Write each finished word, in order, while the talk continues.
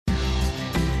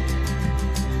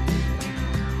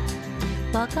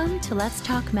Welcome to Let's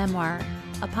Talk Memoir,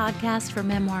 a podcast for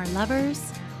memoir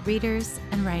lovers, readers,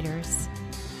 and writers.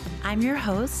 I'm your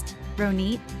host,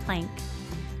 Ronit Plank.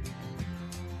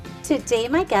 Today,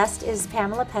 my guest is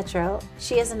Pamela Petro.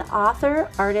 She is an author,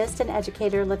 artist, and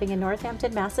educator living in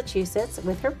Northampton, Massachusetts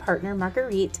with her partner,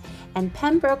 Marguerite, and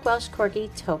Pembroke Welsh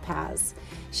Corgi, Topaz.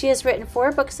 She has written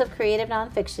 4 books of creative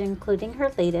nonfiction, including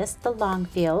her latest, The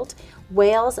Longfield,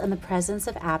 Wales and the Presence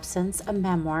of Absence, a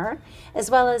memoir,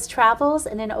 as well as Travels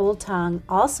in an Old Tongue,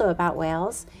 also about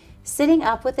Wales, Sitting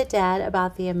Up with the Dead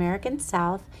about the American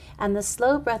South, and The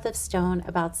Slow Breath of Stone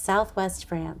about Southwest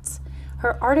France.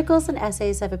 Her articles and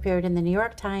essays have appeared in the New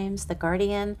York Times, The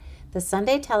Guardian, The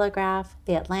Sunday Telegraph,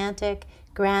 The Atlantic,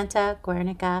 Granta,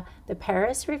 Guernica, The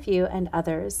Paris Review, and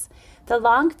others. The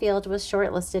Longfield was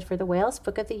shortlisted for the Wales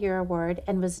Book of the Year Award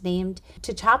and was named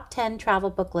to top 10 travel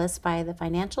book lists by the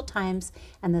Financial Times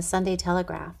and the Sunday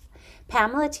Telegraph.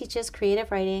 Pamela teaches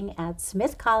creative writing at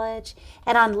Smith College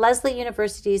and on Lesley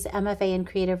University's MFA in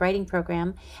Creative Writing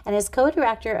program, and is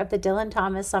co-director of the Dylan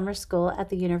Thomas Summer School at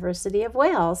the University of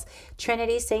Wales,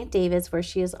 Trinity St. David's, where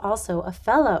she is also a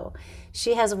fellow.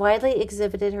 She has widely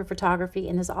exhibited her photography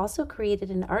and has also created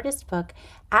an artist book,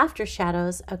 After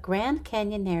Shadows, a Grand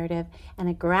Canyon narrative, and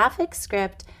a graphic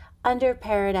script, Under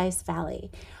Paradise Valley.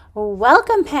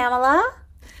 Welcome, Pamela.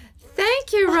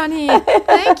 Thank you, Ronnie.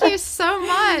 Thank you so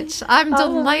much. I'm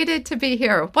delighted to be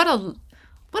here. What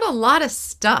a lot of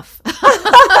stuff.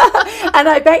 And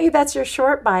I bet you that's your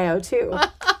short bio too.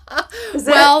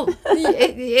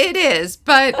 It is,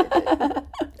 but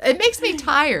it makes me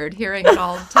tired hearing it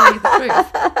all, to tell you the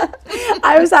truth.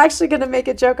 I was actually going to make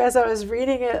a joke as I was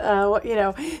reading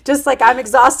it, just like I'm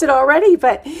exhausted already,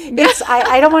 but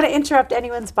I don't want to interrupt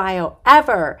anyone's bio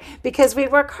ever because we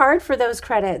work hard for those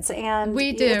credits. And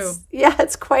we do.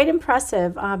 It's quite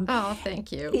impressive.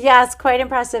 Thank you. Yeah, it's quite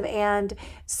impressive. And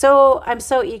so I'm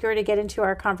so eager to get into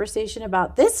our conversation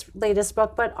about this latest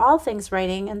book, but all things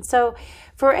writing. And so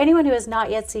for anyone who has not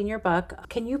yet seen your book,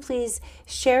 can you please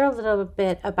share a little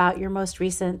bit about your most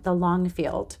recent, The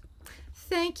Longfield?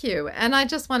 Thank you. And I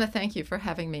just want to thank you for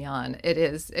having me on.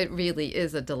 It really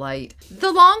is a delight.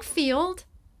 The Longfield,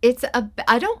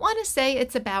 I don't want to say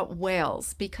it's about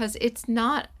Wales because it's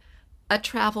not a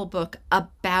travel book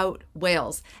about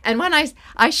Wales. And when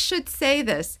I should say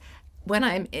this, when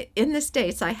I'm in the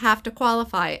States, I have to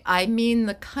qualify. I mean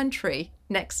the country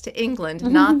next to England,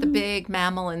 not the big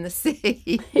mammal in the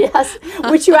sea. Yes,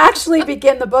 which you actually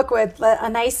begin the book with a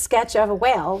nice sketch of a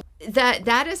whale.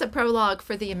 That is a prologue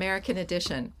for the American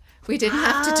edition. We didn't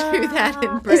have to do that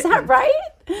in Britain. Is that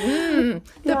right?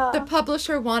 The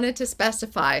publisher wanted to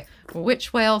specify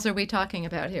which whales are we talking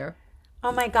about here.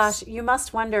 Oh my gosh, we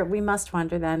must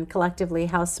wonder then collectively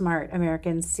how smart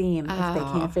Americans seem if they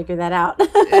can't figure that out.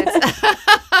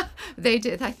 They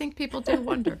did. I think people do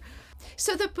wonder.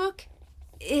 So the book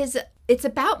it's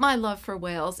about my love for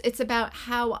Wales. It's about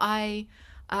how I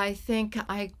think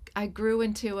I grew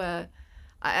into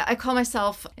I call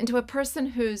myself into a person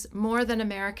who's more than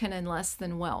American and less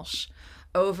than Welsh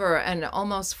over an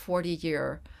almost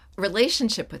 40-year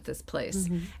relationship with this place.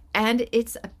 Mm-hmm. And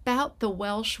it's about the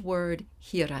Welsh word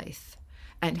hiraeth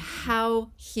and how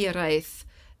hiraeth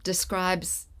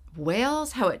describes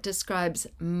Wales, how it describes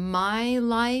my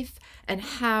life, and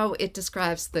how it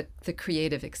describes the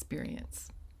creative experience.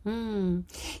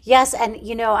 Yes, and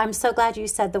I'm so glad you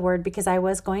said the word because I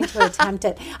was going to attempt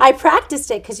it. I practiced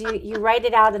it because you write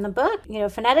it out in the book,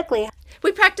 phonetically.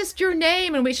 We practiced your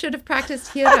name, and we should have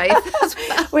practiced hiraeth as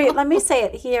well. Wait, let me say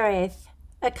it, hiraeth.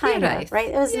 Kind of, right?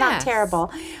 It was not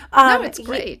terrible. No, it's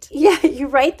great. You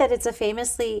write that it's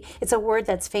a word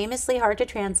that's famously hard to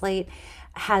translate,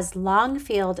 has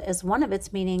Longfield as one of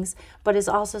its meanings, but is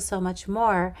also so much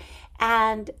more.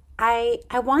 And I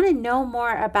want to know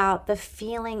more about the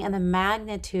feeling and the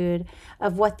magnitude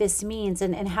of what this means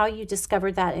and how you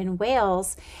discovered that in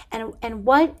Wales and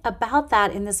what about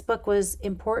that in this book was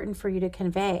important for you to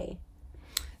convey.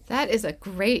 That is a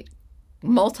great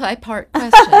multi-part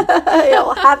question.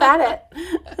 You'll have at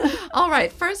it. All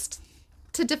right. First,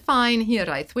 to define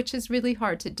hiraeth, which is really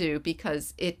hard to do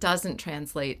because it doesn't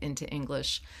translate into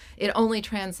English. It only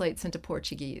translates into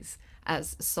Portuguese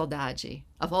as saudade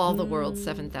of all the world's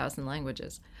 7,000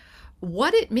 languages.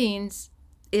 What it means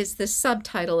is the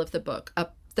subtitle of the book,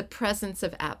 The Presence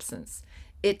of Absence.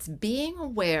 It's being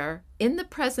aware in the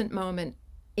present moment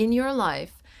in your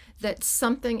life that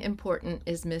something important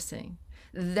is missing,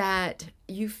 that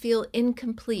you feel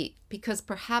incomplete because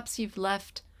perhaps you've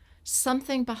left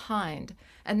something behind.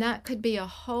 And that could be a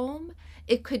home.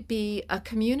 It could be a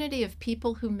community of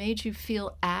people who made you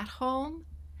feel at home.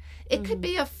 It could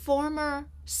be a former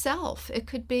self. It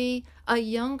could be a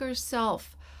younger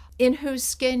self in whose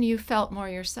skin you felt more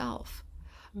yourself.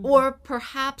 Or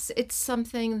perhaps it's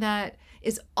something that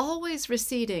is always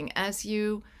receding as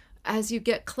you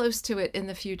get close to it in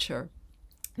the future,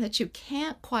 that you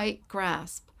can't quite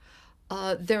grasp.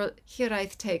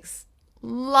 Hiraeth takes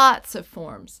lots of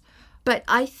forms, but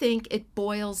I think it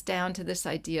boils down to this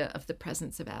idea of the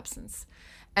presence of absence.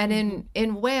 And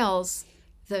in Wales,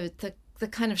 the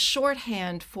kind of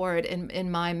shorthand for it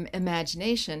in my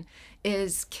imagination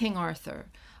is King Arthur,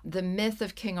 the myth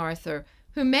of King Arthur,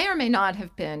 who may or may not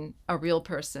have been a real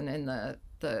person in the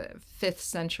 5th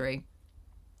century.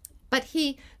 But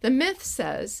the myth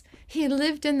says he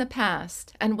lived in the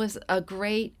past and was a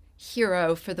great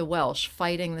hero for the Welsh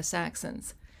fighting the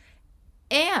Saxons.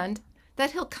 And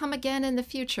that he'll come again in the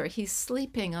future. He's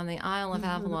sleeping on the Isle of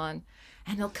Avalon,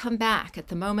 and he'll come back at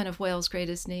the moment of Wales'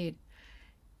 greatest need.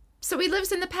 So he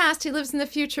lives in the past, he lives in the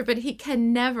future, but he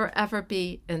can never, ever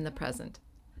be in the present.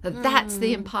 That's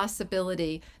the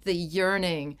impossibility, the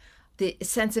yearning, the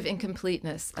sense of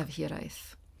incompleteness of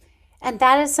Hiraeth. And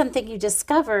that is something you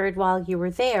discovered while you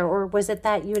were there, or was it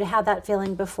that you'd had that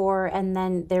feeling before and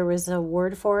then there was a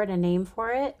word for it, a name for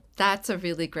it? That's a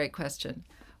really great question.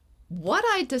 What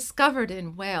I discovered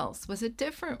in Wales was a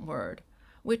different word,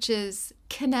 which is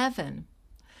Cynefin.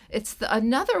 It's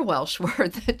another Welsh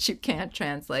word that you can't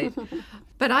translate.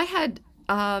 But I had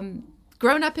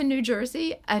grown up in New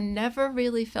Jersey and never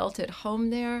really felt at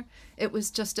home there. It was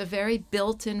just a very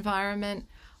built environment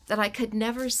that I could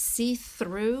never see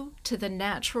through to the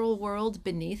natural world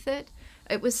beneath it.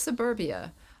 It was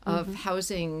suburbia of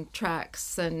housing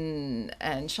tracts and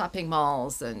shopping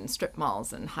malls and strip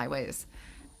malls and highways.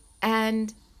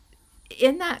 And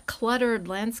in that cluttered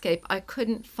landscape, I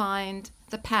couldn't find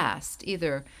the past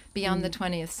either beyond the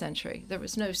 20th century. There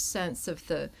was no sense of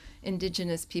the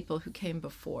indigenous people who came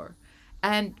before.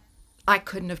 And I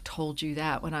couldn't have told you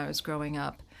that when I was growing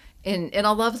up in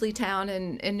a lovely town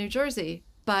in New Jersey.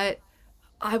 But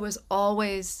I was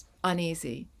always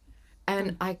uneasy.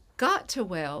 And I got to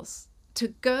Wales to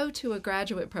go to a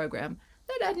graduate program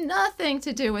that had nothing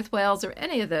to do with Wales or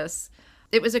any of this.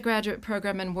 It was a graduate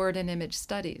program in word and image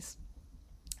studies.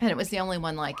 And it was the only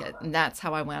one like it. And that's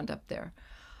how I wound up there.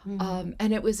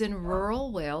 And it was in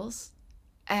rural Wales.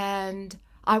 And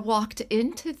I walked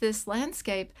into this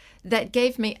landscape that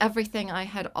gave me everything I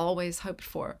had always hoped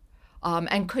for,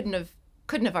 and couldn't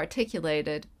have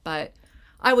articulated. But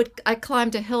I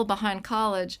climbed a hill behind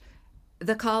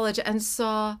the college, and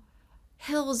saw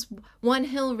hills, one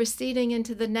hill receding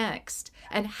into the next,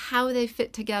 and how they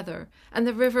fit together, and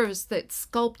the rivers that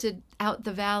sculpted out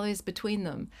the valleys between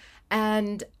them.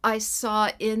 And I saw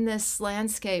in this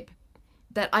landscape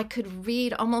that I could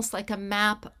read almost like a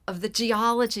map of the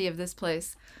geology of this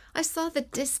place. I saw the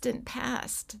distant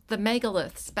past, the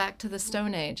megaliths back to the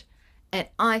Stone Age, and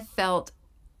I felt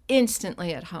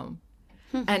instantly at home.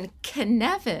 And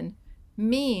Cynefin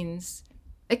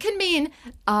it can mean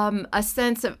a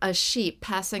sense of a sheep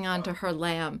passing on to her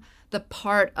lamb, the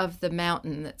part of the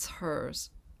mountain that's hers.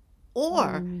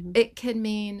 Or it can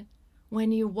mean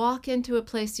when you walk into a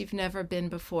place you've never been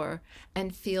before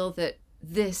and feel that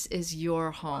this is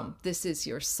your home, this is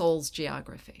your soul's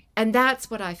geography. And that's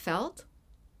what I felt.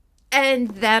 And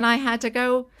then I had to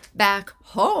go back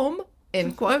home,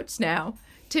 in quotes now,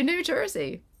 to New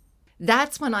Jersey.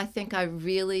 That's when I think I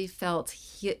really felt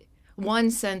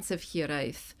one sense of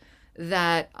Hiraeth,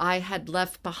 that I had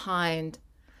left behind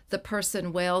the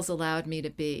person Wales allowed me to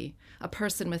be, a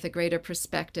person with a greater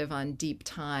perspective on deep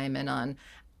time and on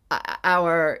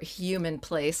our human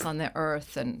place on the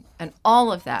earth and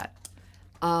all of that.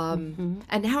 And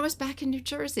now I was back in New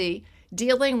Jersey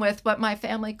dealing with what my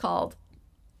family called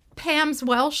Pam's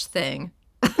Welsh thing.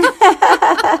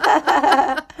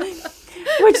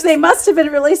 Which they must have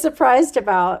been really surprised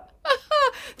about.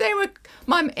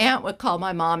 My aunt would call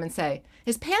my mom and say,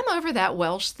 "Is Pam over that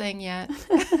Welsh thing yet?"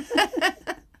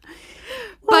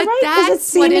 Well, right, because it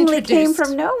seemingly came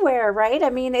from nowhere, right? I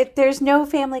mean, there's no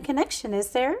family connection, is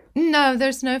there? No,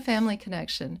 there's no family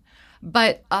connection.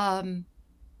 But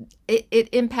it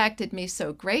impacted me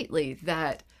so greatly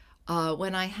that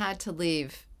when I had to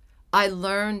leave, I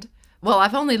learned, well,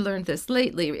 I've only learned this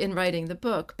lately in writing the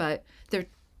book, but there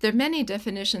are many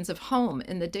definitions of home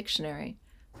in the dictionary.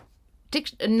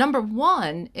 Number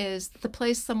 1 is the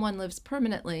place someone lives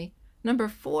permanently. Number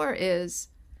 4 is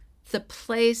the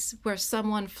place where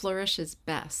someone flourishes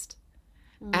best.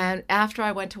 And after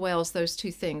I went to Wales, those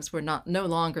two things were no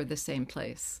longer the same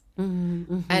place.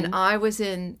 And I was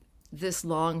in this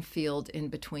long field in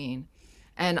between.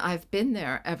 And I've been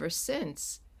there ever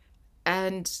since.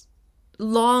 And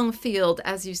Longfield,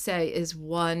 as you say, is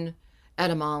one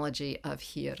etymology of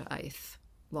hiraeth,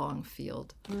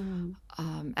 Longfield.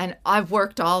 And I've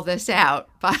worked all this out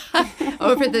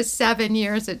over the 7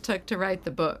 years it took to write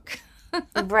the book.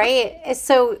 Right.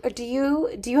 So do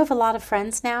you have a lot of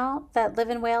friends now that live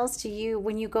in Wales?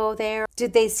 When you go there,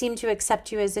 did they seem to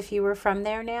accept you as if you were from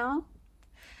there now?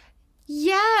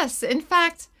 Yes. In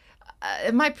fact,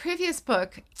 my previous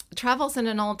book, Travels in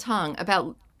an Old Tongue,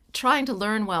 about trying to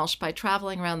learn Welsh by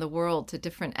traveling around the world to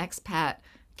different expat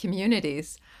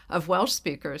communities of Welsh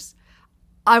speakers.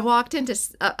 I walked into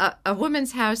a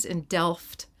woman's house in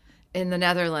Delft in the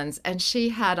Netherlands, and she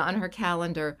had on her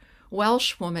calendar,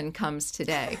 Welsh woman comes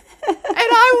today. And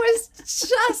I was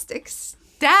just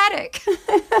ecstatic.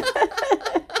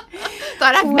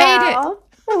 Thought I've made it.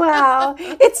 Wow.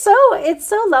 It's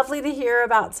so lovely to hear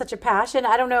about such a passion.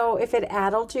 I don't know if it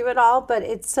addled you at all, but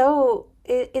it's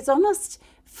almost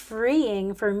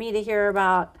freeing for me to hear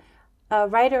about a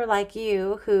writer like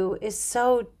you who is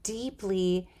so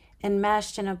deeply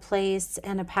enmeshed in a place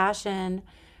and a passion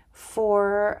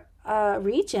for a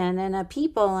region and a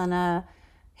people and a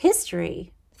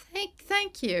history.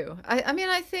 Thank you. I mean,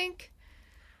 I think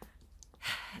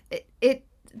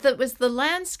that was the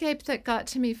landscape that got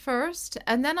to me first.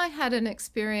 And then I had an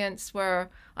experience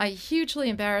where I hugely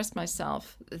embarrassed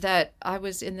myself that I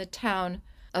was in the town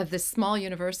of this small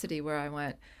university where I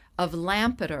went, of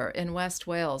Lampeter in West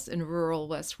Wales, in rural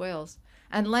West Wales.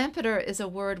 And Lampeter is a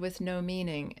word with no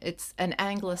meaning. It's an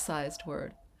anglicized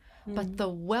word. But the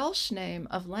Welsh name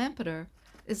of Lampeter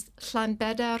is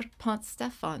Llanbedr Pont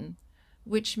Steffan,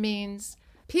 which means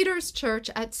Peter's Church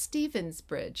at Stephen's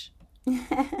Bridge.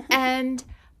 And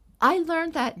I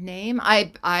learned that name.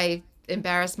 I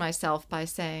embarrassed myself by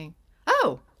saying,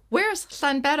 "Oh, where's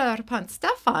Llanbedr Pont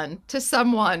Steffan?" to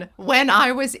someone when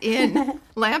I was in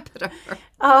Lampeter.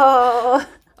 Oh.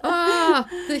 Oh,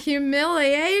 the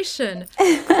humiliation.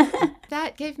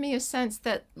 That gave me a sense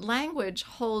that language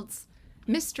holds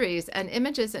mysteries and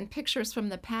images and pictures from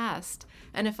the past.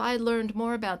 And if I learned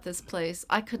more about this place,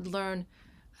 I could learn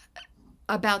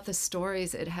about the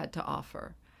stories it had to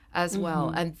offer as well.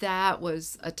 And that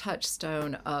was a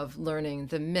touchstone of learning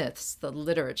the myths, the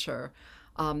literature,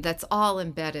 that's all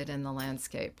embedded in the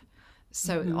landscape.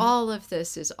 So all of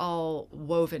this is all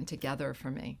woven together for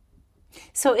me.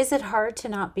 So is it hard to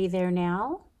not be there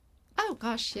now? Oh,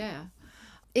 gosh, yeah.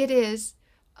 It is.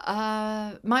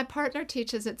 My partner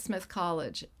teaches at Smith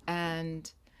College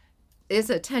and is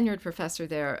a tenured professor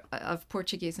there of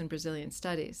Portuguese and Brazilian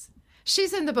studies.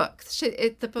 She's in the book.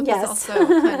 The book is also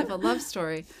kind of a love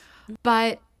story.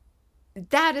 But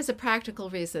that is a practical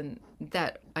reason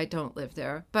that I don't live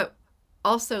there. But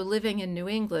also living in New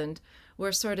England,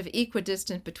 we're sort of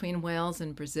equidistant between Wales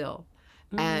and Brazil.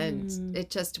 And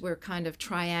we're kind of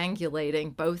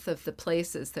triangulating both of the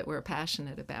places that we're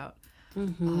passionate about.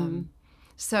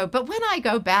 But when I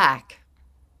go back,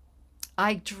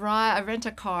 I rent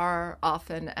a car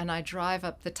often, and I drive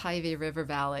up the Teivi River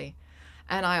Valley.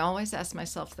 And I always ask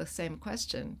myself the same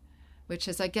question, which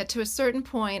is I get to a certain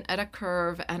point at a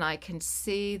curve, and I can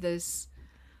see this,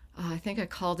 I think I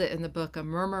called it in the book, a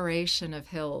murmuration of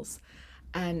hills.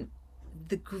 And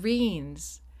the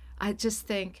greens, I just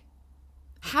think,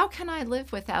 how can I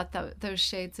live without those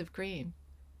shades of green?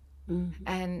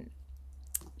 And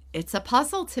it's a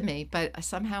puzzle to me, but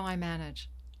somehow I manage.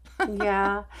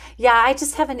 Yeah. I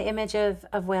just have an image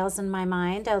of Wales in my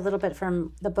mind, a little bit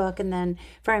from the book and then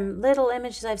from little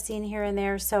images I've seen here and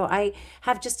there. So I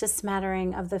have just a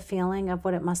smattering of the feeling of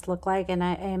what it must look like. And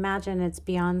I imagine it's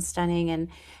beyond stunning, and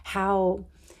how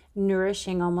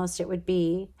nourishing almost it would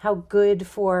be, how good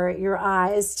for your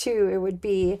eyes too it would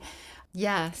be.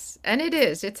 Yes, and it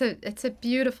is. It's a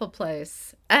beautiful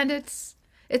place, and it's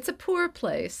a poor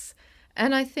place.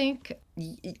 And I think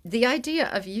the idea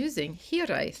of using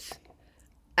hiraeth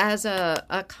as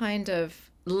a kind of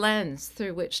lens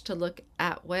through which to look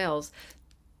at Wales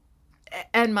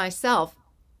and myself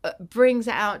brings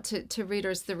out to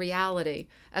readers the reality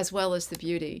as well as the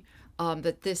beauty,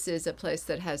 that this is a place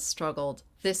that has struggled.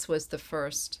 This was the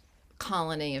first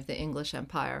colony of the English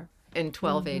Empire in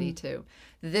 1282.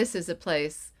 This is a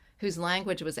place whose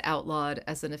language was outlawed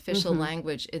as an official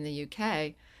language in the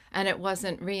UK, and it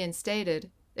wasn't reinstated.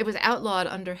 It was outlawed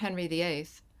under Henry VIII,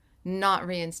 not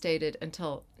reinstated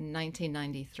until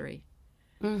 1993.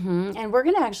 And we're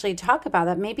going to actually talk about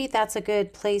that. Maybe that's a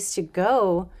good place to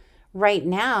go right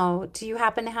now. Do you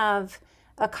happen to have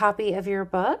a copy of your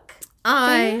book?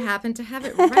 I happen to have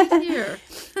it right here.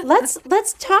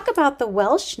 Let's talk about the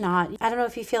Welsh knot. I don't know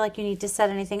if you feel like you need to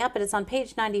set anything up, but it's on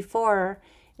page 94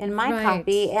 in my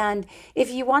copy. And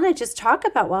if you want to just talk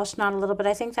about Welsh knot a little bit,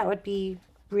 I think that would be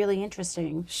really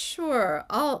interesting. Sure.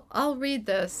 I'll read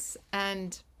this,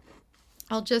 and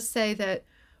I'll just say that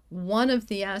one of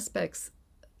the aspects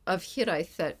of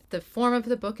Hiraeth, that the form of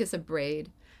the book is a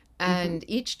braid, and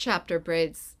each chapter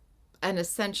braids an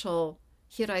essential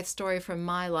Hiraeth story from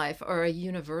my life, or a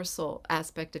universal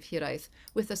aspect of Hiraeth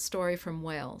with a story from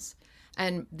Wales.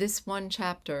 And this one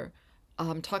chapter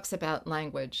talks about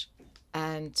language,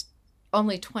 and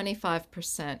only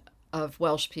 25% of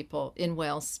Welsh people in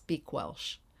Wales speak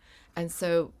Welsh. And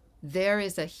so there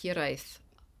is a Hiraeth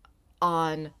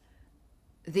on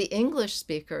the English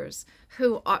speakers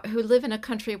who live in a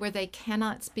country where they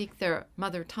cannot speak their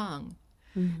mother tongue.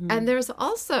 And there's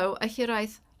also a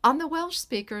Hiraeth on the Welsh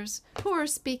speakers who are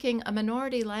speaking a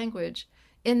minority language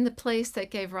in the place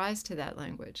that gave rise to that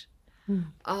language.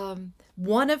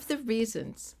 One of the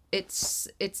reasons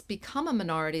it's become a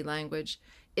minority language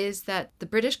is that the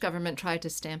British government tried to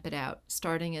stamp it out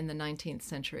starting in the 19th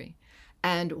century.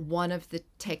 And one of the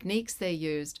techniques they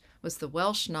used was the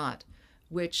Welsh Not,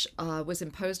 which was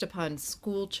imposed upon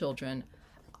school children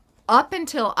up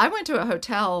until I went to a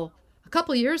hotel a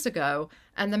couple years ago,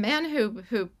 and the man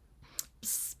who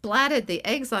splatted the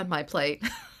eggs on my plate,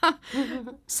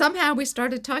 somehow we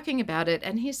started talking about it,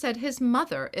 and he said his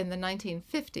mother in the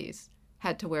 1950s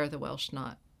had to wear the Welsh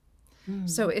Not.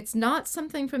 So it's not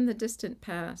something from the distant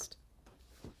past.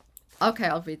 Okay,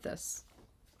 I'll read this.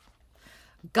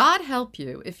 God help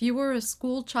you if you were a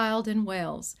school child in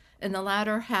Wales in the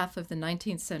latter half of the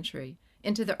 19th century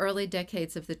into the early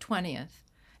decades of the 20th,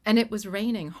 and it was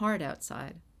raining hard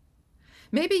outside.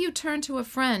 Maybe you turned to a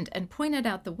friend and pointed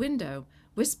out the window,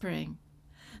 whispering,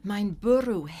 "Mein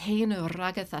bwrw hen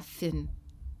ragath a fin."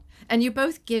 And you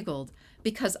both giggled,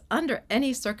 because under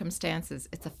any circumstances,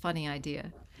 it's a funny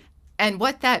idea. And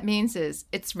what that means is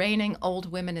it's raining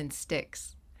old women in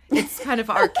sticks. It's kind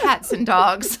of our cats and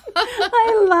dogs.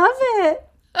 I love it.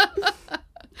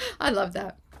 I love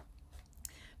that.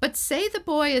 But say the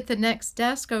boy at the next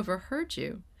desk overheard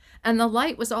you, and the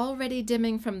light was already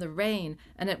dimming from the rain,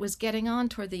 and it was getting on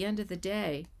toward the end of the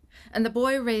day, and the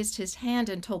boy raised his hand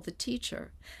and told the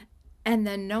teacher, and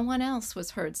then no one else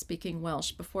was heard speaking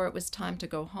Welsh before it was time to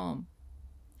go home.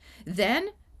 Then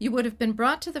you would have been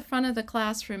brought to the front of the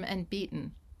classroom and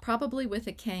beaten, probably with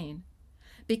a cane,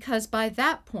 because by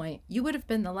that point you would have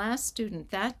been the last student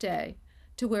that day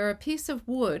to wear a piece of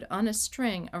wood on a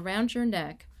string around your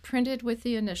neck printed with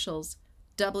the initials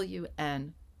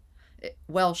WN,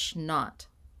 Welsh Not.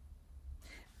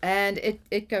 And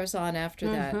it goes on after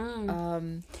that.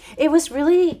 It was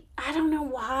really, I don't know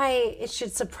why it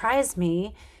should surprise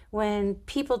me when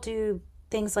people do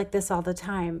things like this all the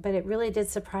time, but it really did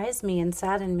surprise me and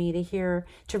sadden me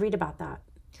to read about that.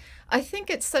 I think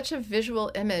it's such a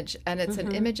visual image, and it's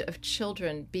an image of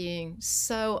children being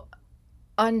so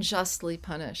unjustly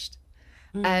punished.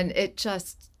 And it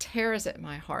just tears at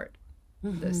my heart.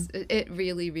 It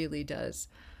really, really does.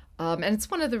 And it's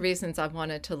one of the reasons I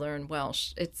wanted to learn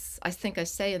Welsh. I think I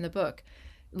say in the book,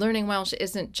 learning Welsh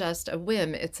isn't just a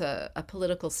whim, it's a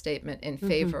political statement in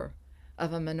favor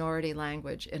of a minority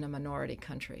language in a minority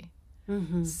country.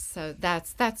 So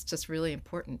that's just really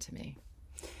important to me.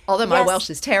 Although my Welsh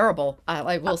is terrible,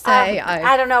 I will say.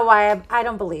 I don't know why I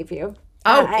don't believe you.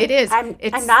 It is.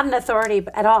 I'm not an authority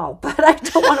at all, but I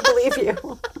don't want to believe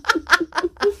you.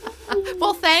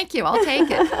 Well, thank you. I'll take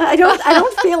it. I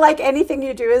don't feel like anything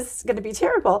you do is going to be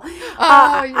terrible.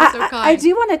 Oh, you're so kind. I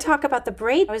do want to talk about the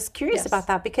braid. I was curious about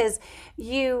that because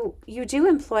you do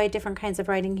employ different kinds of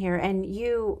writing here, and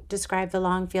you describe the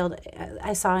Longfield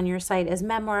I saw on your site as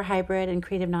memoir, hybrid, and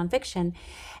creative nonfiction.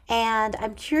 And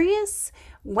I'm curious,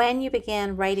 when you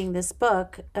began writing this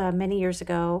book many years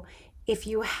ago, if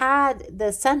you had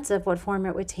the sense of what form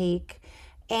it would take,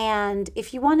 and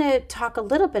if you want to talk a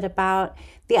little bit about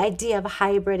the idea of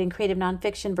hybrid and creative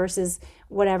nonfiction versus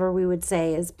whatever we would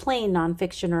say is plain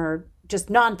nonfiction or just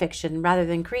nonfiction rather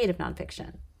than creative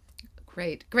nonfiction.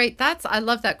 Great. I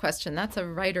love that question. That's a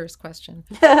writer's question.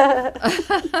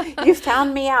 You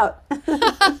found me out.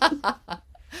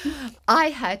 I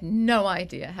had no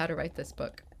idea how to write this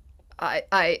book.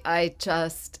 I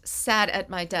just sat at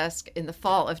my desk in the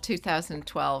fall of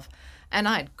 2012, and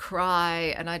I'd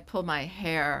cry and I'd pull my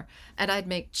hair and I'd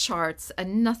make charts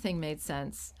and nothing made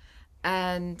sense.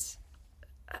 And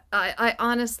I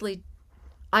honestly,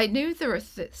 I knew there were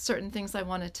certain things I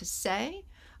wanted to say.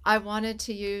 I wanted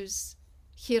to use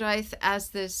Hiraeth as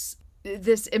this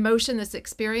emotion, this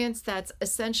experience that's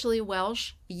essentially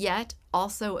Welsh, yet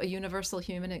also a universal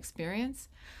human experience.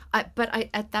 But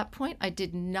at that point, I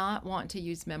did not want to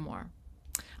use memoir.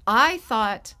 I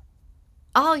thought,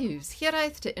 I'll use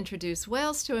Hiraeth to introduce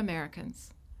Wales to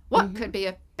Americans. What could be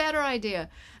a better idea?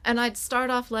 And I'd start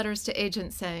off letters to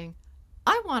agents saying,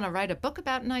 I want to write a book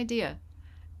about an idea.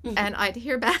 And I'd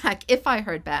hear back, if I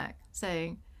heard back,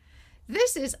 saying,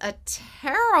 this is a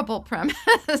terrible premise.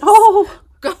 Oh,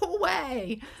 Go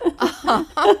away.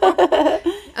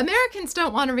 Americans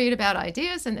don't want to read about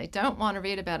ideas, and they don't want to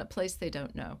read about a place they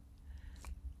don't know.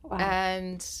 wow.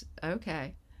 And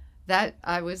okay, that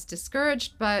I was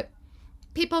discouraged, but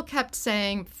people kept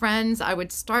saying, friends, I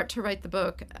would start to write the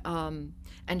book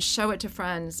and show it to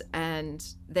friends, and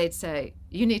they'd say,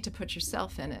 you need to put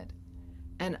yourself in it.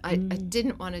 And I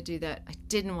didn't want to do that. I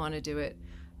didn't want to do it.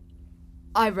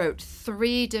 I wrote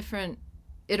 3 different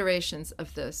iterations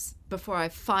of this before I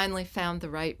finally found the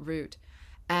right route.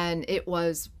 And it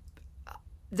was,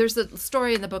 there's a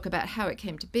story in the book about how it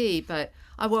came to be, but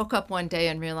I woke up one day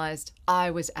and realized I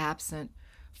was absent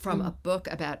from a book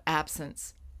about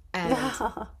absence. And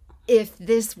if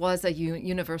this was a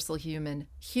universal human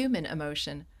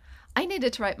emotion, I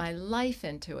needed to write my life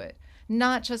into it,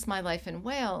 not just my life in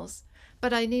Wales,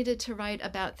 but I needed to write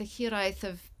about the hiraeth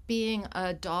of being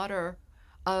a daughter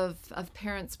of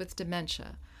parents with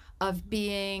dementia, of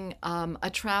being a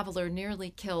traveler nearly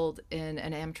killed in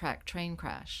an Amtrak train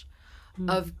crash,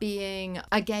 of being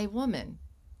a gay woman,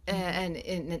 and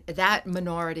in that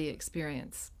minority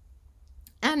experience,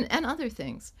 and other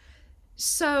things.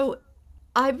 So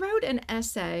I wrote an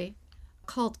essay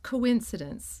called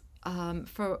Coincidence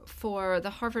for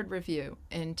the Harvard Review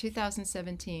in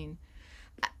 2017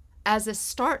 as a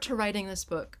start to writing this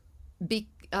book,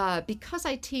 because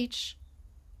I teach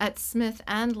at Smith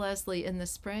and Lesley in the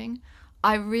spring.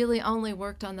 I really only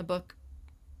worked on the book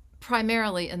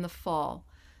primarily in the fall.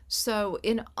 So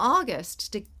in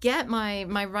August, to get my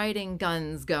writing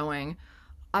guns going,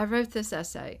 I wrote this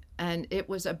essay, and it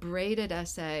was a braided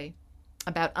essay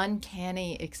about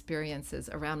uncanny experiences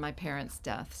around my parents'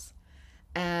 deaths.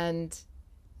 And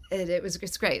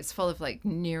it's great. It's full of like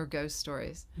near ghost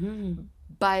stories.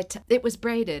 But it was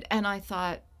braided, and I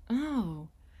thought, oh,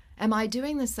 am I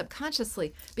doing this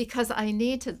subconsciously? Because I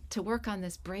need to work on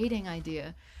this braiding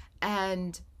idea.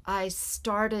 And I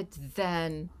started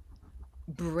then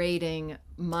braiding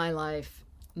my life,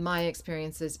 my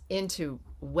experiences into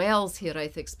Wales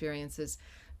hiraeth experiences,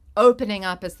 opening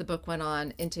up as the book went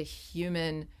on into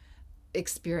human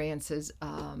experiences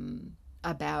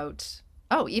about,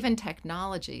 even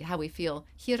technology, how we feel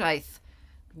hiraeth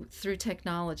through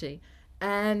technology.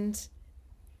 And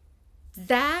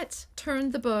that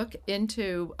turned the book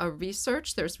into a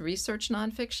research. There's research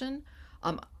nonfiction.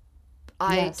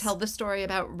 I tell the story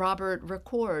about Robert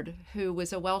Record, who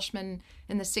was a Welshman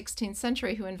in the 16th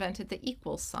century who invented the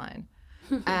equals sign.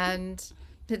 And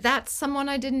that's someone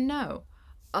I didn't know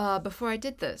before I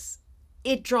did this.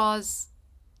 It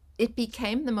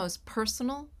became the most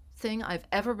personal thing I've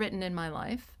ever written in my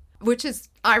life, which is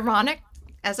ironic,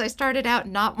 as I started out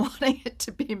not wanting it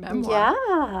to be memoir.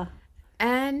 Yeah.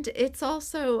 And it's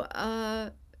also,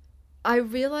 I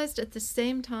realized at the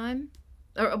same time,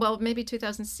 maybe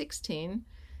 2016,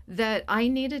 that I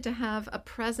needed to have a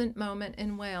present moment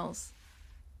in Wales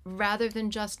rather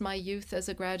than just my youth as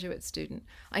a graduate student.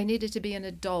 I needed to be an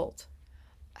adult,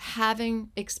 having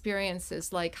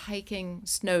experiences like hiking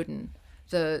Snowdon,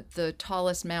 the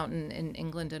tallest mountain in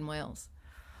England and Wales.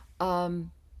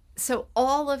 So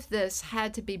all of this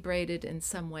had to be braided in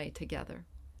some way together.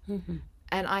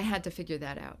 And I had to figure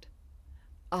that out.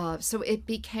 So it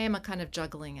became a kind of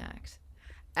juggling act.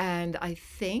 And I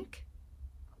think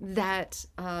that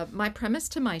my premise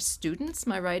to my students,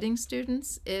 my writing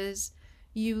students, is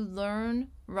you learn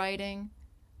writing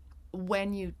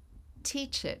when you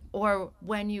teach it or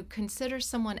when you consider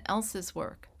someone else's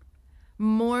work,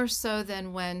 more so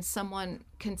than when someone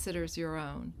considers your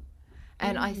own.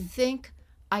 And I think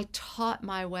I taught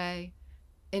my way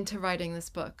into writing this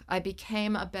book. I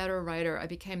became a better writer. I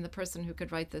became the person who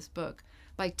could write this book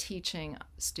by teaching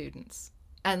students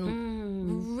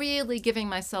and really giving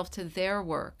myself to their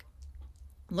work,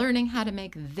 learning how to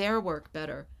make their work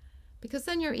better, because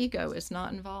then your ego is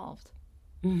not involved.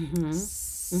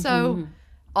 So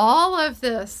all of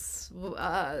this,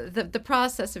 the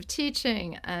process of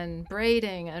teaching and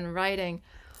braiding and writing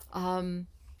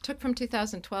took from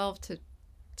 2012 to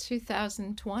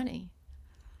 2020.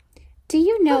 Do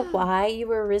you know why you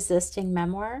were resisting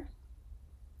memoir?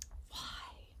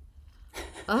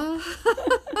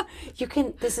 You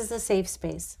can, this is a safe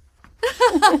space.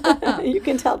 You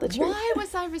can tell the truth. Why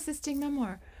was I resisting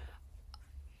memoir?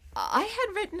 I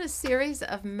had written a series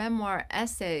of memoir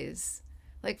essays,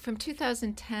 like from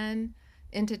 2010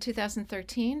 into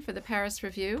 2013 for the Paris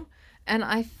Review, and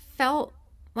I felt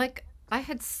like I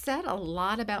had said a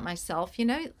lot about myself. You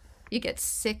know, you get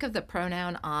sick of the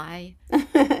pronoun I.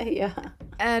 Yeah.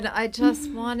 And I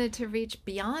just wanted to reach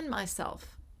beyond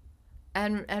myself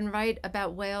and write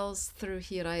about Wales through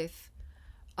hiraeth.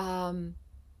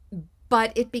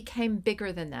 But it became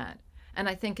bigger than that. And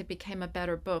I think it became a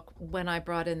better book when I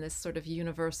brought in this sort of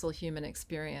universal human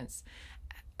experience.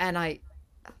 And I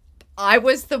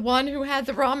was the one who had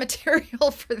the raw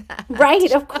material for that.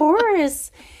 Right, of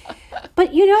course.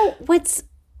 But you know, what's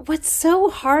so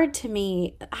hard to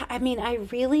me, I mean, I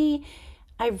really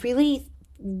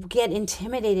get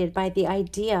intimidated by the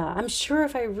idea. I'm sure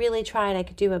if I really tried, I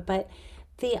could do it, but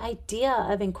the idea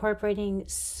of incorporating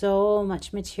so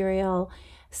much material,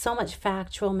 so much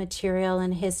factual material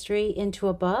and history into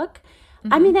a book.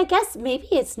 I mean, I guess maybe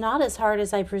it's not as hard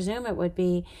as I presume it would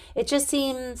be. It just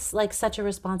seems like such a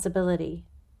responsibility.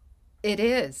 It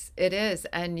is. It is.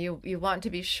 And you want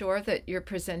to be sure that you're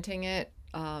presenting it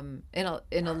in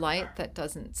a light that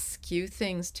doesn't skew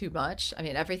things too much. I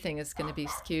mean, everything is going to be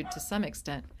skewed to some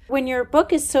extent. When your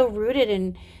book is so rooted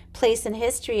in place and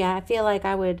history, I feel like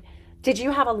I would. Did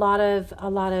you have a lot of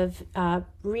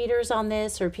readers on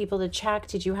this, or people to check?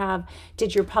 Did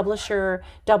your publisher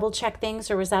double check things,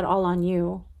 or was that all on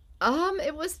you?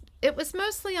 It was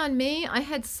mostly on me. I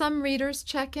had some readers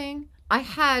checking. I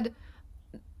had,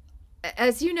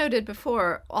 as you noted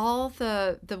before, all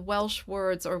the Welsh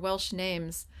words or Welsh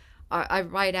names I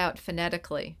write out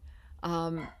phonetically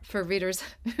for readers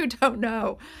who don't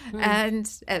know,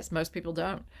 and as most people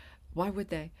don't. Why would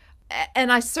they?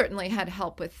 And I certainly had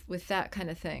help with that kind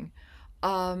of thing.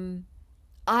 I've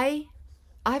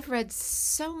read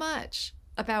so much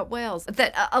about Wales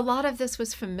that a lot of this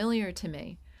was familiar to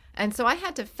me, and so I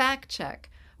had to fact check.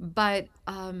 But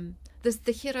the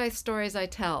hiraeth stories I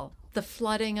tell, the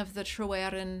flooding of the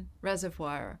Tryweryn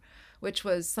Reservoir, which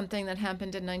was something that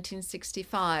happened in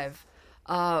 1965,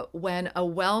 when a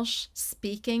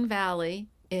Welsh-speaking valley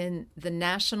in the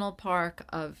National Park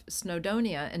of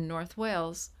Snowdonia in North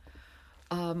Wales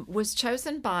was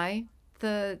chosen by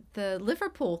the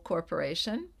Liverpool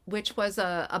Corporation, which was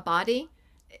a body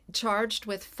charged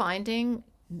with finding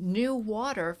new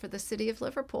water for the city of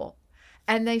Liverpool.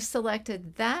 And they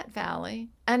selected that valley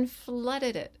and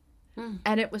flooded it.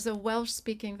 And it was a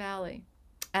Welsh-speaking valley.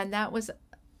 And that was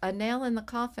a nail in the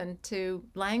coffin to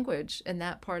language in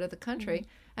that part of the country.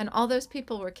 And all those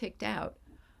people were kicked out.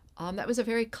 That was a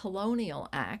very colonial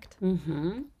act.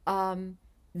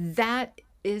 That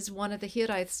is one of the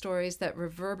hiraeth stories that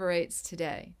reverberates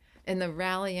today in the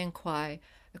rallying cry,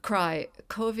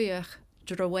 Cofiwch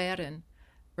Tryweryn,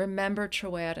 remember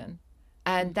Tryweryn.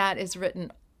 And that is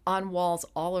written on walls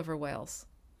all over Wales.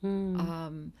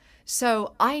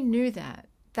 So I knew that.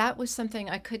 That was something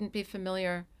I couldn't be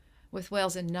familiar with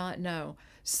Wales and not know.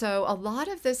 So a lot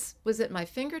of this was at my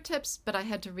fingertips, but I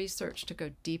had to research to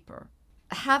go deeper.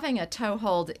 Having a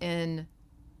toehold in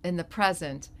the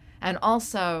present, and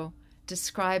also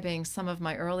describing some of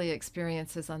my early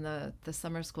experiences on the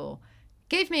summer school,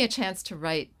 gave me a chance to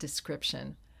write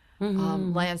description,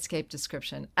 landscape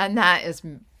description. And that is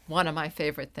one of my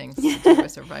favorite things to do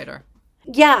as a writer.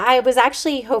 Yeah, I was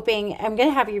actually hoping, I'm going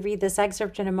to have you read this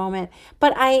excerpt in a moment,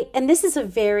 but and this is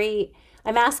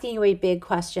I'm asking you a big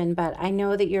question, but I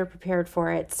know that you're prepared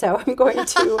for it, so I'm going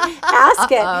to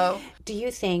ask it. Do you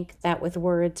think that with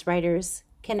words, writers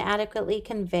can adequately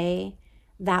convey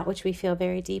that which we feel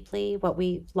very deeply, what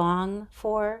we long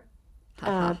for?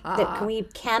 That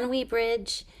can we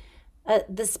bridge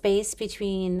the space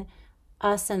between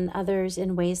us and others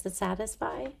in ways that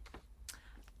satisfy?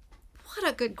 What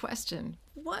a good question.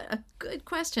 What a good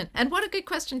question. And what a good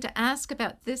question to ask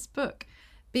about this book,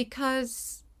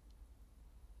 because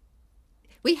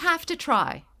we have to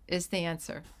try is the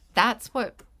answer. That's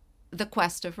what the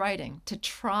quest of writing, to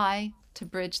try to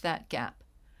bridge that gap.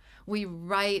 We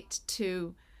write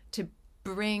to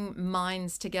bring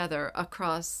minds together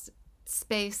across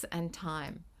space and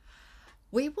time.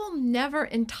 We will never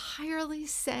entirely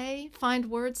find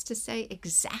words to say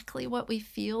exactly what we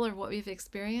feel or what we've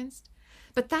experienced.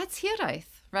 But that's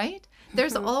hiraeth, right?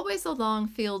 There's always a long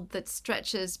field that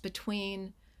stretches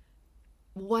between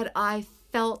what I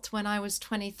felt when I was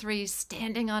 23,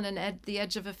 standing on the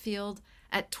edge of a field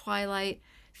at twilight,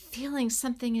 feeling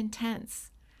something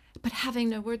intense, but having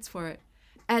no words for it.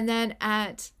 And then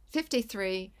at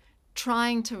 53,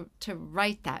 trying to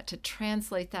write that, to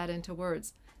translate that into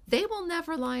words. They will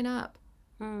never line up.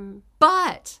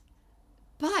 But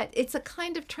it's a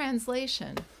kind of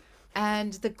translation.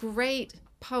 And the great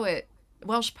poet,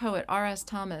 Welsh poet R.S.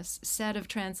 Thomas, said of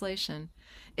translation,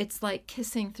 it's like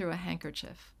kissing through a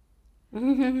handkerchief.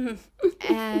 And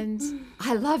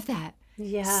I love that.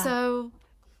 Yeah. So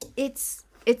it's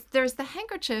there's the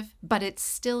handkerchief, but it's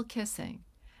still kissing.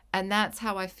 And that's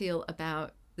how I feel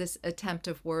about this attempt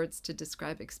of words to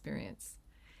describe experience.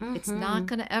 It's not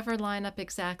going to ever line up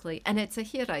exactly. And it's a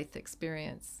Hiraeth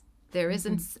experience. There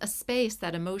isn't a space.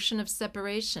 That emotion of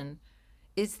separation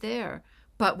is there.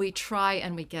 But we try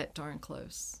and we get darn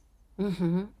close.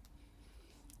 And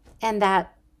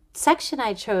that section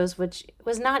I chose, which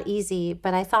was not easy,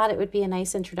 but I thought it would be a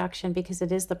nice introduction because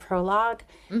it is the prologue.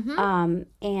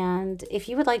 And if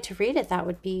you would like to read it, that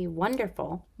would be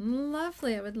wonderful.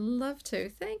 Lovely. I would love to.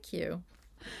 Thank you.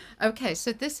 Okay,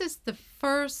 so this is the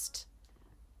first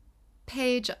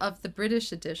page of the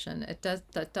British edition.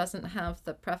 That doesn't have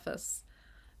the preface.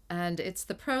 And it's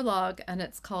the prologue, and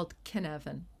it's called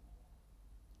Cynefin.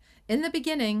 In the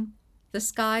beginning, the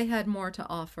sky had more to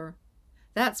offer.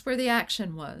 That's where the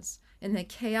action was, in the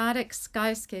chaotic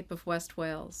skyscape of West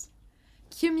Wales.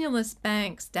 Cumulus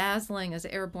banks dazzling as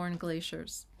airborne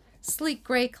glaciers, sleek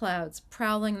gray clouds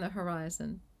prowling the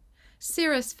horizon,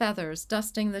 cirrus feathers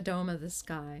dusting the dome of the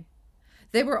sky.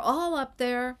 They were all up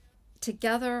there,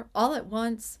 together, all at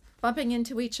once, bumping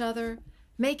into each other,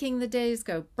 making the days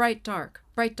go bright dark,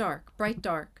 bright dark, bright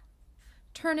dark,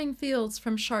 turning fields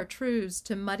from chartreuse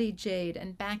to muddy jade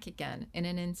and back again in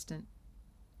an instant.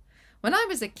 When I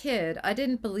was a kid, I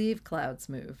didn't believe clouds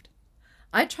moved.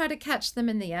 I'd try to catch them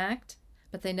in the act,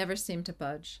 but they never seemed to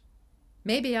budge.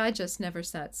 Maybe I just never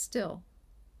sat still.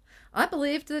 I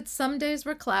believed that some days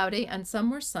were cloudy and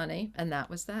some were sunny, and that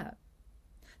was that.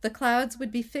 The clouds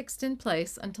would be fixed in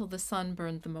place until the sun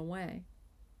burned them away.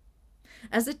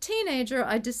 As a teenager,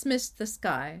 I dismissed the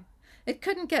sky. It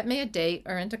couldn't get me a date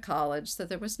or into college, so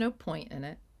there was no point in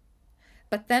it.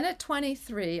 But then at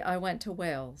 23, I went to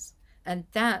Wales, and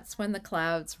that's when the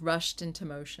clouds rushed into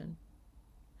motion.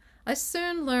 I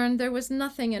soon learned there was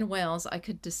nothing in Wales I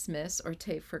could dismiss or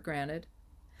take for granted.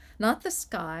 Not the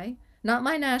sky, not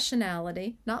my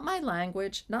nationality, not my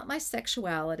language, not my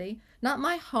sexuality, not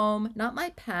my home, not my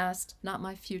past, not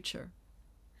my future.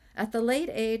 At the late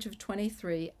age of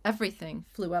 23, everything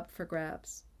flew up for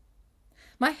grabs.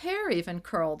 My hair even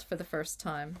curled for the first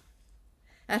time.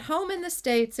 At home in the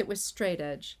States, it was straight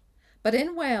edge. But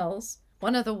in Wales,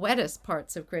 one of the wettest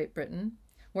parts of Great Britain,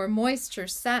 where moisture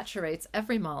saturates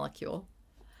every molecule,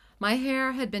 my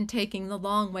hair had been taking the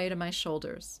long way to my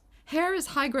shoulders. Hair is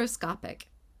hygroscopic.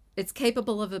 It's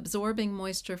capable of absorbing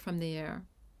moisture from the air.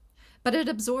 But it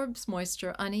absorbs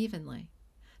moisture unevenly.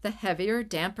 The heavier,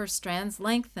 damper strands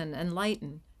lengthen and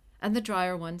lighten, and the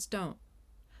drier ones don't.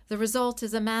 The result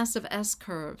is a mass of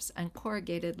S-curves and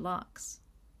corrugated locks.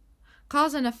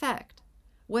 Cause and effect.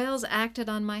 Wales acted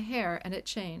on my hair, and it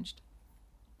changed.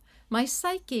 My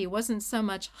psyche wasn't so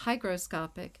much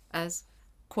hygroscopic as,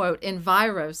 quote,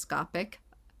 enviroscopic,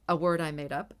 a word I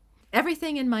made up.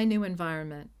 Everything in my new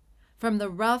environment, from the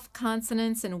rough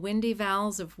consonants and windy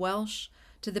vowels of Welsh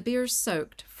to the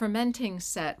beer-soaked, fermenting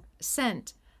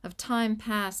scent of time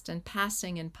past and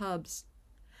passing in pubs,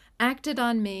 acted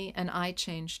on me, and I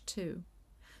changed too.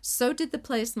 So did the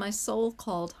place my soul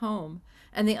called home,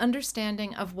 and the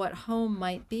understanding of what home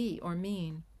might be or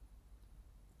mean.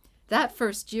 That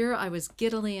first year, I was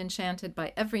giddily enchanted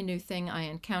by every new thing I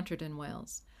encountered in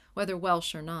Wales, whether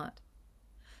Welsh or not.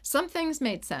 Some things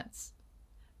made sense.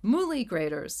 Mooly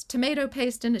graters, tomato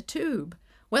paste in a tube,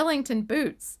 Wellington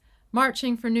boots,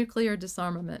 marching for nuclear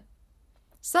disarmament.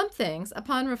 Some things,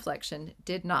 upon reflection,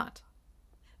 did not.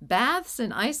 Baths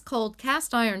in ice-cold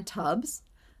cast-iron tubs,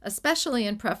 especially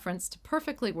in preference to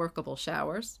perfectly workable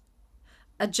showers.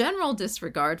 A general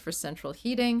disregard for central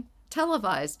heating,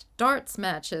 televised darts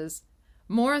matches,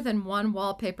 more than one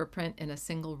wallpaper print in a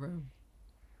single room.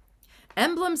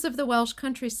 Emblems of the Welsh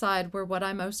countryside were what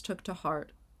I most took to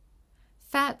heart.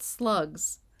 Fat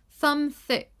slugs, thumb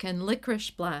thick and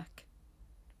licorice black.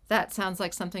 That sounds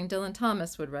like something Dylan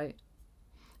Thomas would write.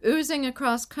 Oozing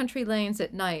across country lanes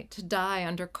at night to die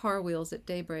under car wheels at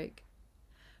daybreak.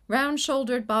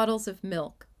 Round-shouldered bottles of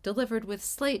milk, delivered with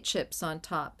slate chips on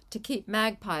top to keep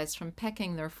magpies from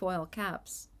pecking their foil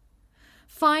caps.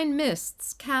 Fine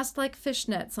mists cast like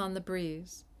fishnets on the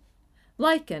breeze.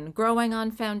 Lichen growing on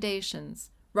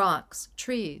foundations, rocks,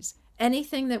 trees,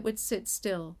 anything that would sit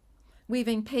still,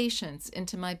 weaving patience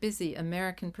into my busy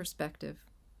American perspective.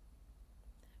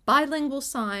 Bilingual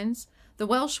signs, the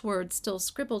Welsh words still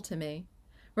scribbled to me,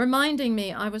 reminding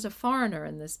me I was a foreigner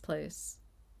in this place.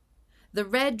 The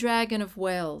red dragon of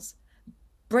Wales,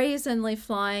 brazenly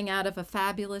flying out of a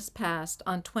fabulous past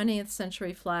on 20th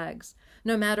century flags,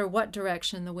 no matter what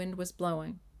direction the wind was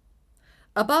blowing.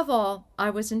 Above all, I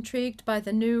was intrigued by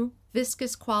the new,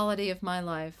 viscous quality of my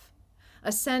life,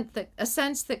 a sense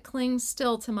that clings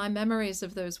still to my memories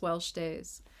of those Welsh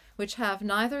days, which have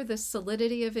neither the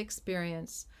solidity of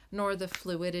experience nor the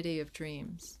fluidity of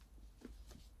dreams.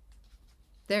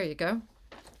 There you go.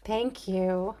 Thank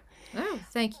you. Oh,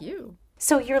 thank you.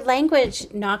 So your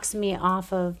language knocks me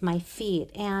off of my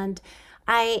feet, and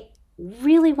I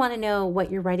really want to know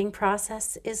what your writing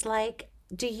process is like.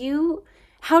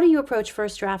 How do you approach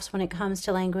first drafts when it comes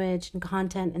to language and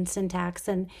content and syntax?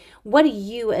 And what do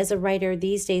you as a writer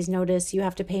these days notice you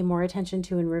have to pay more attention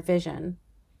to in revision?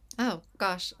 Oh,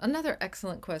 gosh, another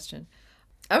excellent question.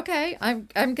 Okay, I'm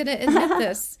going to admit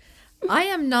this. I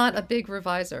am not a big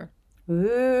reviser.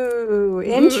 Ooh,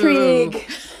 intrigue.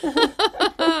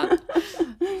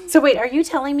 So wait, are you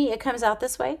telling me it comes out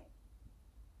this way?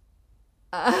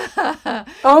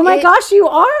 Oh my gosh, you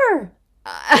are.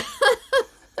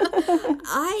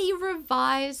 I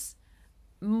revise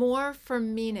more for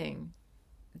meaning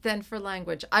than for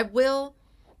language. I will,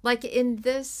 like in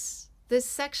this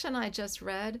section I just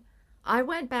read, I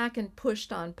went back and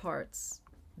pushed on parts.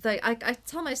 I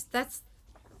tell my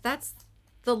that's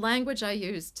the language I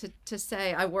used to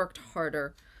say I worked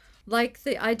harder. Like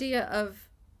the idea of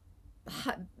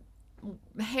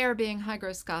hair being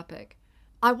hygroscopic.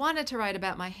 I wanted to write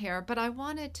about my hair, but I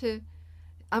wanted to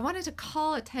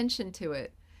call attention to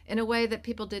it in a way that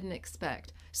people didn't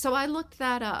expect. So I looked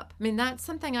that up. I mean, that's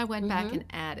something I went back and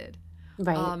added.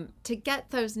 Right. To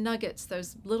get those nuggets,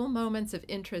 those little moments of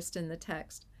interest in the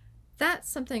text. That's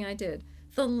something I did.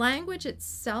 The language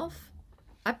itself,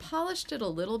 I polished it a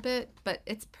little bit, but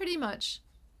it's pretty much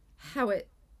how it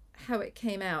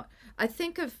came out.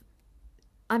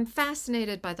 I'm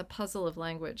fascinated by the puzzle of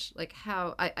language, like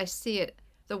how I see it,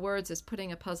 the words as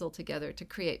putting a puzzle together to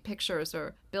create pictures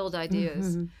or build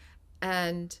ideas.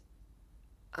 And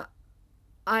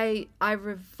I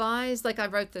revised, like I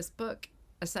wrote this book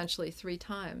essentially 3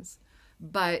 times,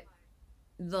 but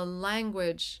the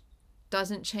language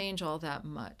doesn't change all that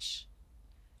much.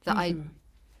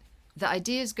 The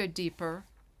ideas go deeper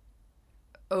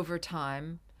over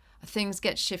time. Things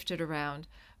get shifted around,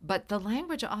 but the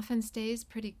language often stays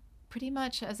pretty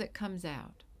much as it comes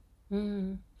out.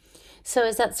 So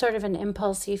is that sort of an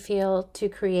impulse you feel to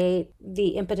create?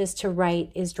 The impetus to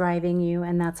write is driving you,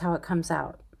 and that's how it comes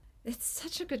out? It's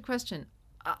such a good question.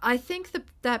 I think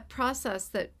that process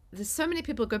that so many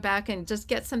people go back and just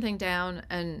get something down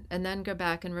and then go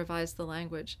back and revise the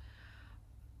language.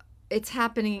 It's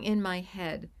happening in my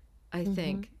head. I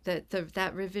think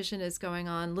that revision is going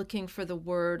on, looking for the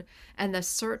word, and the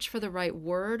search for the right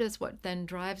word is what then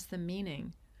drives the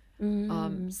meaning.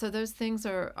 So those things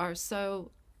are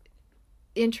so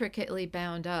intricately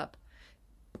bound up.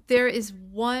 There is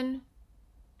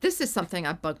this is something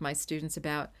I bug my students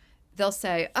about. They'll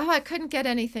say, "Oh, I couldn't get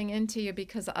anything into you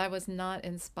because I was not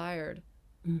inspired."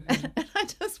 And I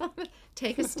just want to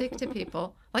take a stick to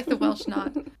people, like the Welsh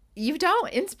knot. You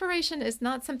don't. Inspiration is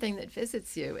not something that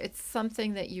visits you. It's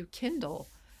something that you kindle.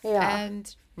 Yeah.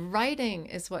 And writing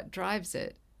is what drives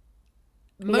it.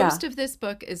 Most of this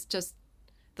book is just,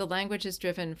 the language is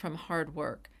driven from hard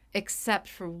work, except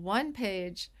for one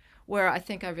page where I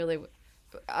think I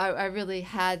really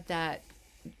had that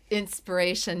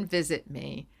inspiration visit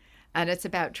me. And it's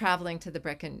about driving to the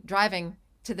Brecon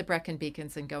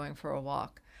Beacons and going for a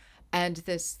walk. And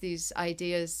these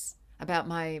ideas about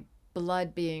my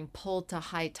blood being pulled to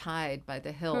high tide by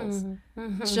the hills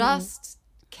just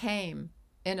came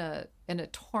in a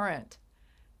torrent.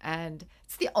 And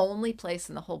it's the only place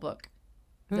in the whole book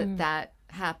that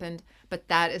happened. But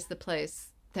that is the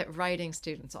place that writing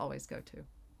students always go to.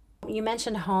 You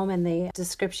mentioned home and the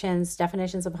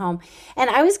definitions of home. And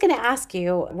I was going to ask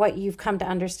you what you've come to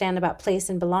understand about place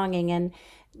and belonging, and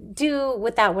do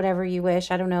with that whatever you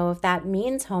wish. I don't know if that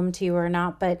means home to you or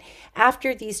not, but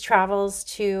after these travels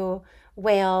to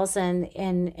Wales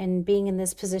and being in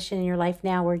this position in your life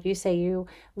now where you say you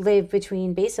live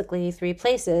between basically 3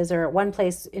 places, or one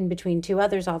place in between 2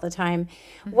 others all the time,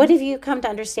 what have you come to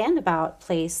understand about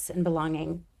place and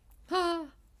belonging?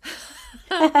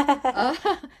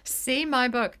 See my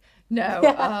book. No.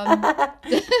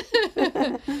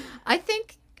 I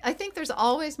think there's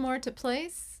always more to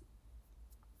place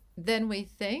than we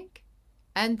think,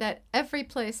 and that every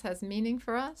place has meaning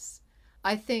for us.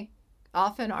 I think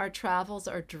often our travels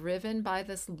are driven by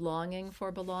this longing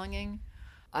for belonging.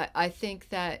 I think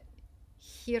that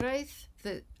hiraeth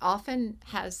that often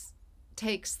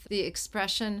takes the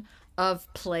expression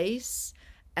of place,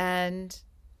 and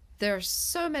there's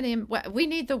so many. We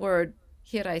need the word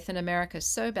hiraeth in America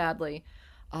so badly,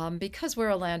 because we're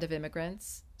a land of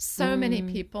immigrants. So many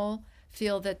people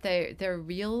feel that their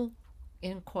real,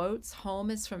 in quotes,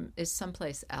 home is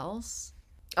someplace else.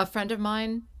 A friend of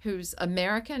mine who's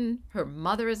American, her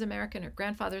mother is American, her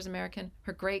grandfather is American,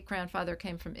 her great-grandfather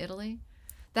came from Italy.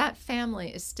 That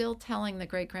family is still telling the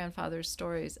great-grandfather's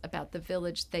stories about the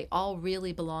village they all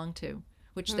really belong to,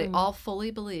 which they all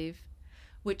fully believe,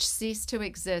 which ceased to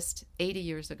exist 80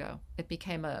 years ago. It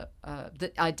became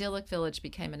the idyllic village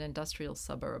became an industrial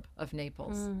suburb of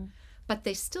Naples. But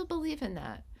they still believe in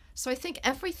that. So I think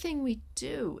everything we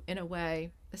do, in a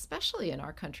way, especially in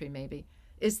our country maybe,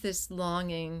 is this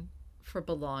longing for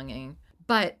belonging.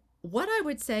 But what I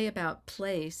would say about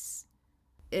place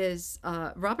is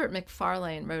Robert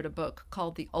McFarlane wrote a book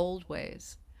called The Old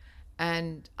Ways.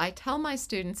 And I tell my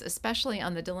students, especially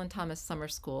on the Dylan Thomas Summer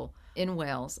School in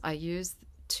Wales, I use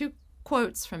 2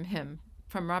 quotes from him,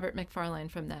 from Robert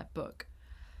McFarlane, from that book.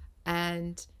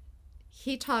 And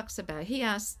he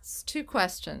asks 2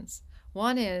 questions.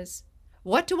 One is,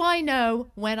 what do I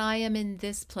know when I am in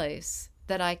this place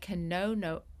that I can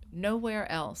know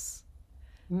nowhere else?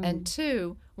 And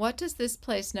 2, what does this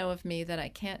place know of me that I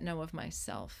can't know of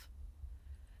myself?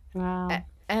 Wow.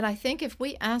 And I think if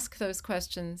we ask those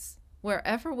questions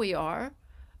wherever we are,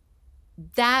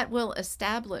 that will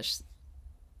establish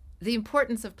the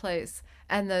importance of place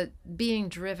and the being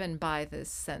driven by this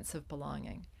sense of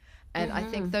belonging. And I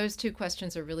think those 2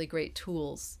 questions are really great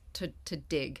tools to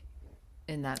dig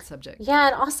in that subject. Yeah,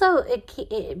 and also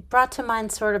it brought to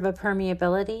mind sort of a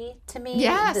permeability to me.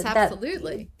 Yes,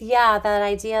 absolutely. That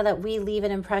idea that we leave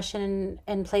an impression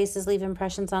and places leave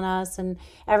impressions on us, and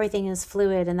everything is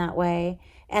fluid in that way.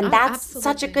 And that's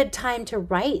such a good time to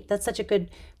write. That's such a good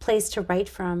place to write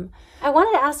from. I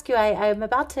wanted to ask you, I'm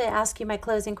about to ask you my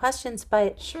closing questions,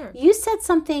 but Sure. You said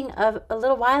something a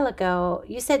little while ago.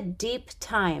 You said deep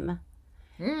time.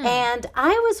 And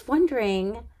I was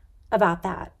wondering about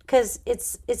that, because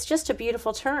it's just a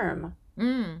beautiful term.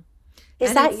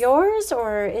 Is that yours,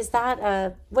 or is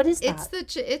that what is that?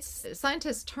 It's a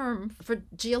scientist term for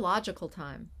geological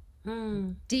time,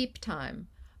 deep time.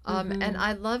 And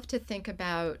I love to think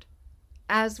about,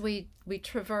 as we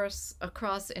traverse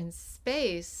across in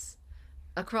space,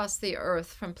 across the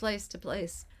Earth from place to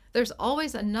place, there's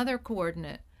always another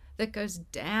coordinate that goes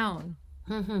down,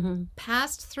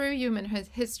 passed through human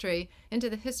history into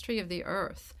the history of the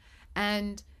Earth.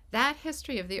 And that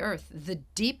history of the Earth, the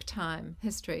deep time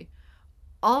history,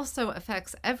 also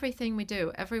affects everything we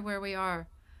do, everywhere we are,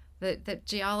 that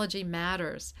geology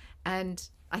matters. And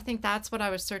I think that's what I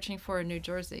was searching for in New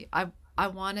Jersey. I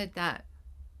wanted that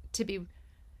to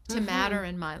matter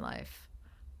in my life.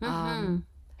 And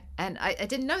I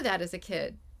didn't know that as a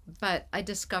kid, but I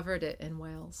discovered it in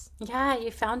Wales. Yeah,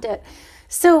 you found it.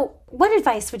 So what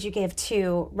advice would you give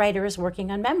to writers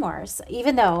working on memoirs,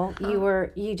 even though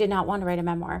you did not want to write a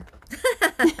memoir?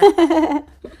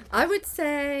 I would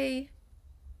say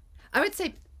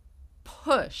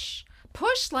push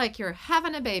like you're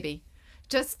having a baby.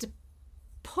 Just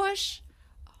push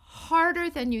harder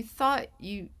than you thought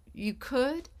you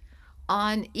could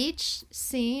on each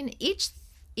scene,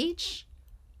 each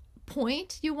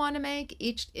point you want to make,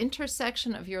 each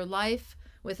intersection of your life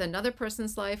with another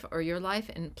person's life or your life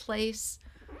in place.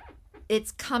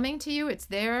 It's coming to you, it's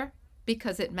there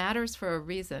because it matters for a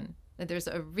reason. There's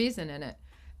a reason in it.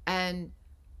 And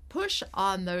push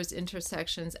on those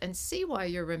intersections and see why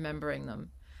you're remembering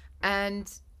them.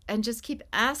 And just keep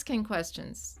asking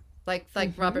questions. Like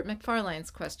Robert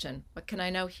McFarlane's question, what can I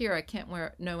know here I can't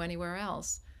know anywhere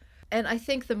else? And I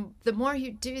think the more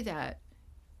you do that,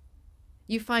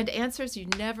 you find answers you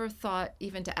never thought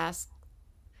even to ask,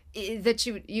 that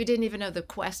you didn't even know the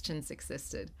questions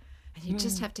existed. And you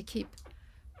just have to keep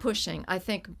pushing. I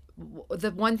think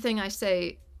the one thing I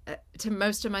say to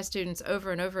most of my students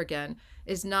over and over again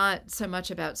is not so much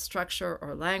about structure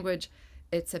or language.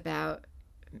 It's about,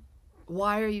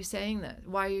 why are you saying that?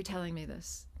 Why are you telling me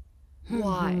this?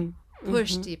 Why?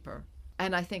 Push deeper.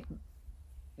 And I think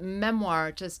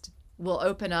memoir just will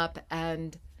open up,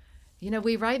 and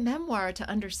we write memoir to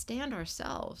understand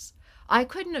ourselves. I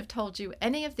couldn't have told you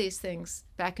any of these things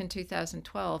back in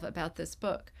 2012 about this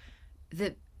book.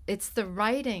 That it's the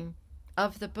writing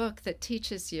of the book that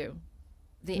teaches you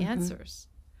the answers.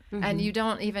 And you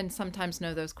don't even sometimes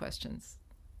know those questions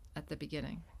at the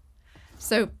beginning.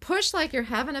 So push like you're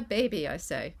having a baby, I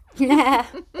say. Yeah.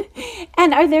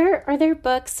 And are there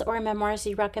books or memoirs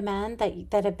you recommend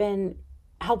that have been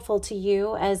helpful to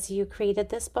you as you created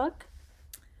this book?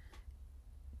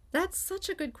 That's such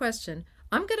a good question.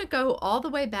 I'm going to go all the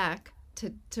way back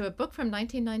to a book from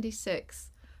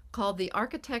 1996 called The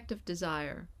Architect of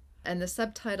Desire. And the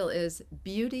subtitle is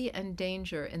Beauty and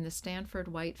Danger in the Stanford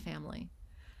White Family.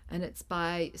 And it's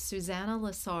by Susanna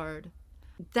Lessard.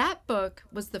 That book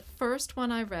was the first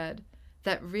one I read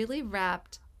that really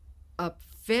wrapped a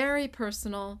very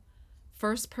personal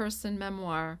first-person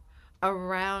memoir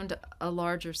around a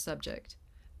larger subject,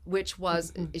 which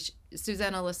was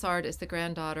Susanna Lessard is the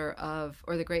granddaughter of,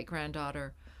 or the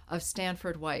great-granddaughter of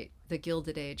Stanford White, the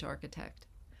Gilded Age architect.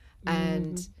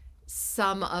 And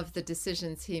some of the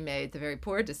decisions he made, the very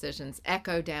poor decisions,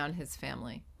 echo down his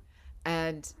family.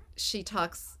 And she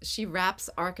wraps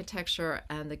architecture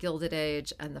and the Gilded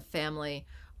Age and the family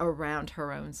around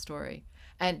her own story.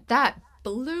 And that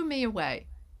blew me away,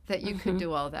 that you could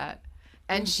do all that.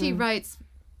 And she writes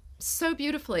so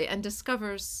beautifully and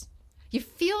discovers, you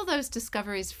feel those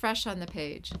discoveries fresh on the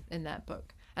page in that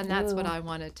book. And that's what I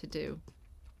wanted to do.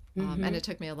 And it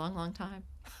took me a long, long time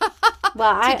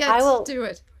well, I will do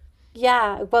it.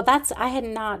 Yeah, well, I had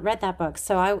not read that book,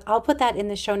 so I'll put that in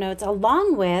the show notes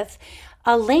along with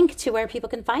a link to where people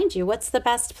can find you. What's the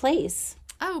best place?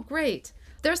 Oh, great.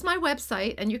 There's my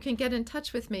website, and you can get in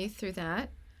touch with me through that.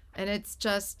 And it's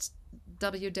just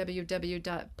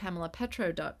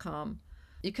www.pamelapetro.com.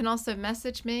 You can also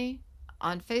message me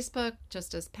on Facebook,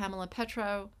 just as Pamela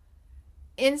Petro.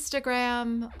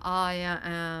 Instagram, I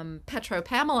am Petro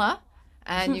Pamela,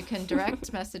 and you can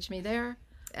direct message me there.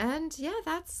 And yeah,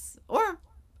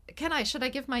 should I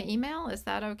give my email? Is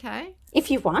that okay?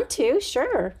 If you want to,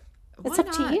 sure. It's Why up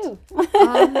not? to you.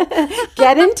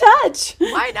 Get in touch.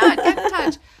 Why not? Get in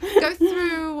touch. Go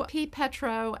through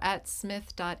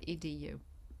ppetro@smith.edu.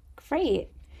 Great.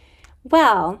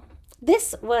 Well,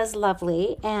 this was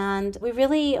lovely, and we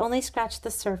really only scratched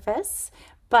the surface,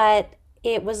 but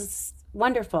it was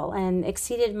wonderful and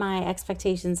exceeded my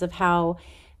expectations of how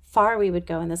far we would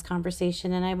go in this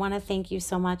conversation. And I want to thank you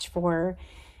so much for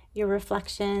your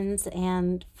reflections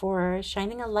and for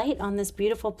shining a light on this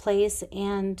beautiful place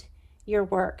and your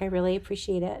work. I really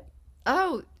appreciate it.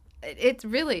 Oh, it's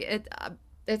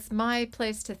my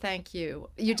place to thank you.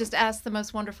 You just asked the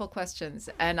most wonderful questions,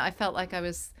 and I felt like I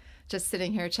was just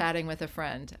sitting here chatting with a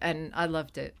friend, and I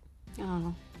loved it.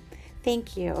 Oh,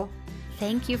 thank you.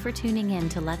 Thank you for tuning in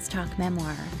to Let's Talk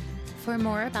Memoir. For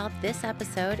more about this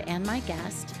episode and my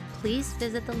guest, please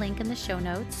visit the link in the show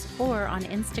notes or on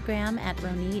Instagram at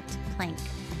Ronit Plank.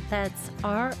 That's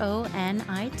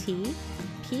RONITPLANK.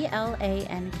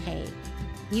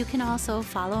 You can also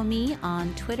follow me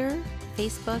on Twitter,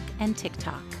 Facebook, and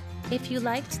TikTok. If you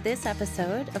liked this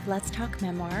episode of Let's Talk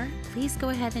Memoir, please go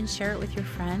ahead and share it with your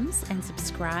friends and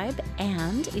subscribe.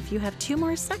 And if you have 2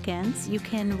 more seconds, you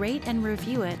can rate and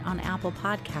review it on Apple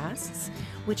Podcasts,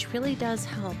 which really does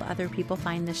help other people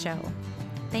find the show.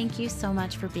 Thank you so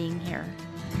much for being here.